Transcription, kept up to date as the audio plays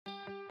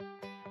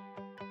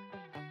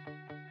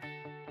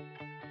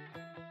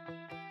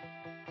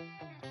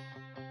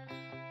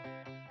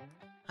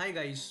Hi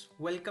guys,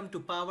 welcome to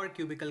Power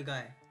Cubicle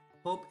Guy.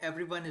 Hope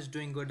everyone is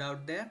doing good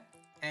out there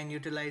and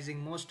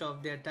utilizing most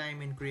of their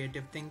time in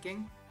creative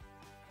thinking.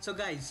 So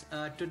guys,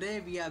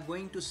 today we are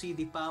going to see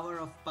the power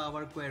of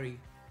Power Query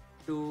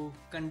to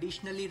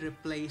conditionally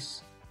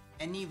replace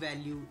any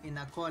value in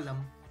a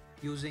column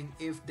using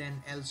if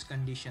then else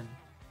condition.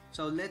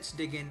 So let's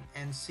dig in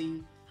and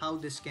see how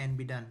this can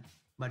be done.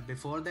 But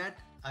before that,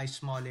 a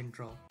small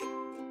intro.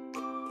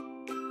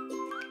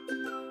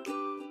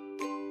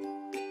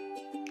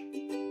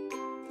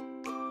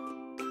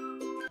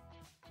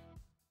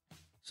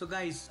 So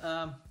guys,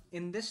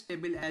 in this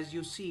table, as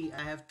you see,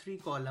 I have three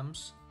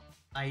columns: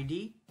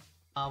 ID,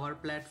 Power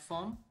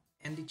Platform,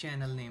 and the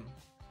channel name.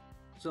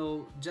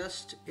 So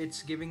just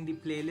it's giving the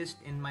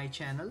playlist in my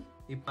channel,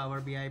 the Power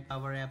BI,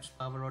 Power Apps,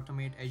 Power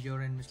Automate,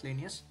 Azure, and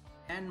miscellaneous,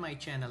 and my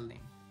channel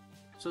name.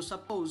 So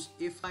suppose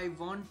if I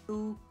want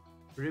to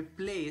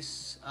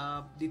replace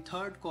the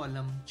third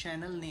column,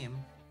 channel name,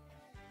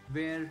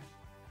 where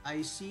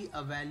I see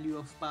a value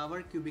of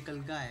Power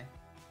Cubicle Guy,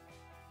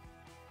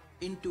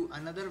 into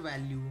another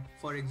value,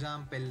 for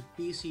example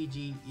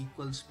PCG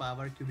equals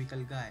Power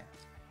Cubicle Guy.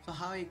 So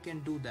how I can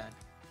do that?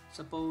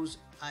 Suppose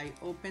I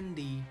open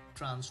the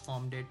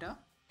transform data.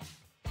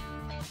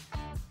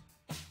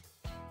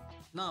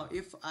 Now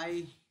if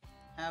I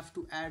have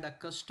to add a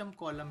custom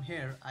column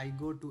here, I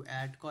go to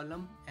add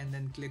column and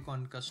then click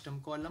on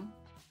custom column.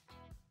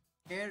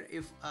 Here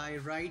if I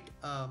write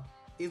a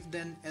if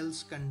then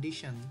else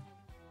condition,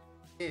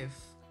 if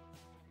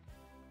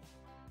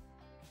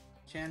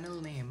channel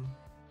name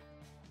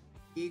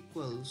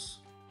equals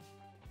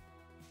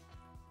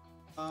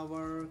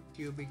Power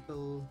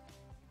Cubicle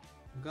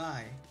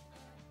Guy,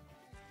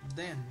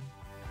 then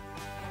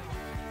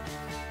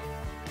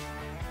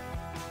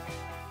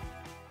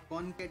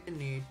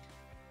concatenate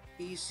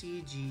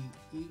PCG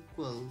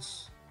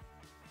equals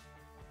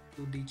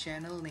to the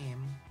channel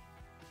name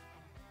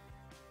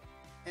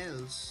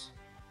else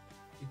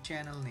the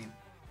channel name,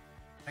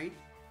 right?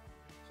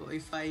 So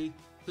if I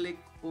click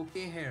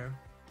OK here,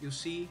 you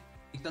see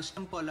the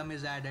custom column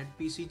is added,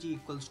 PCG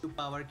equals to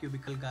Power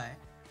Cubicle Guy,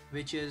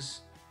 which is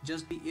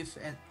just the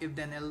if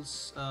then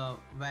else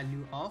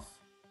value of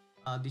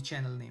the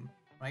channel name,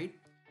 right?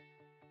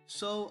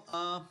 So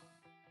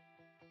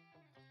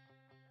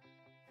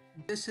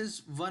this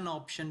is one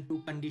option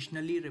to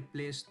conditionally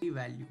replace the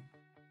value.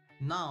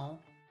 Now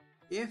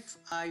if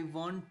I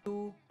want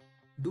to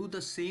do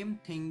the same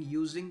thing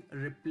using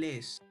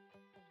replace,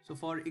 so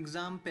for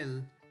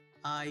example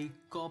I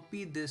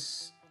copy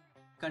this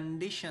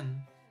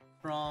condition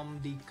from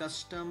the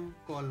custom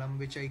column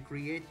which I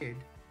created.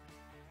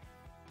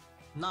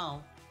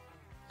 Now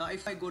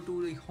if I go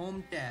to the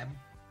home tab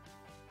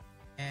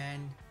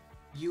and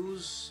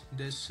use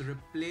this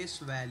replace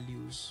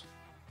values,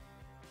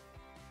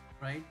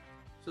 right?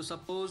 So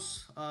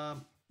suppose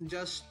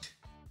just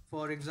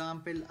for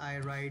example I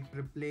write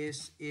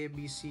replace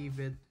ABC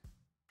with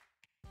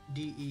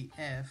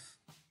DEF.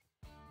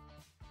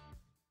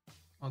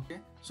 Okay,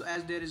 so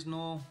as there is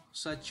no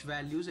such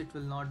values, it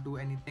will not do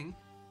anything.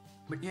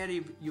 But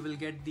here you will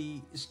get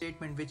the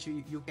statement which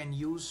you can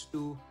use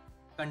to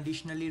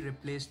conditionally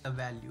replace the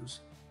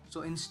values.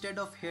 So instead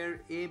of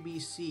here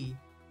ABC,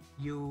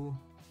 you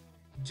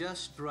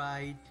just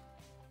write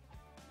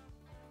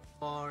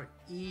for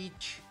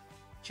each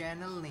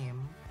channel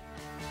name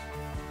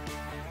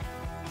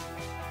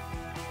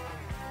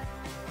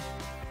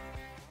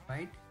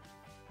right?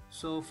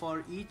 So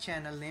for each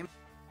channel name,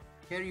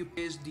 here you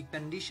paste the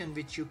condition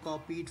which you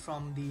copied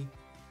from the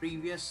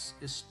previous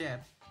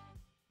step,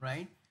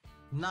 right?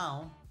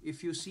 Now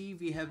if you see,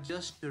 we have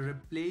just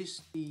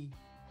replaced the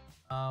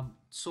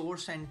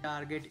source and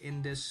target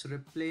in this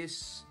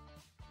replace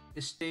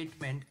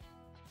statement.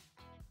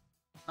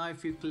 Now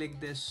if you click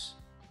this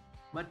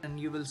button,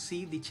 you will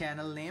see the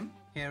channel name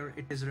here,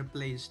 it is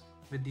replaced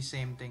with the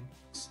same thing.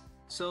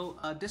 So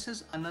this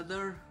is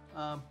another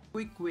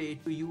quick way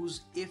to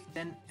use if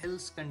then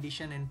else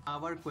condition in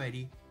Power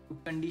Query to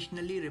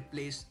conditionally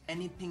replace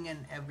anything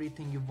and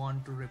everything you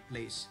want to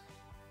replace.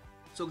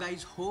 So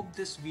guys, hope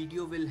this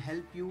video will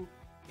help you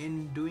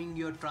in doing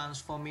your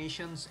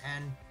transformations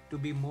and to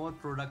be more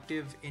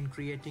productive in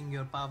creating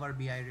your Power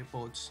BI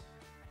reports.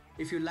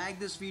 If you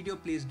like this video,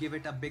 please give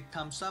it a big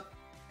thumbs up,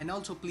 and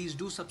also please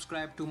do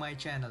subscribe to my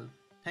channel.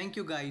 Thank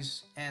you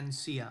guys and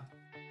see ya.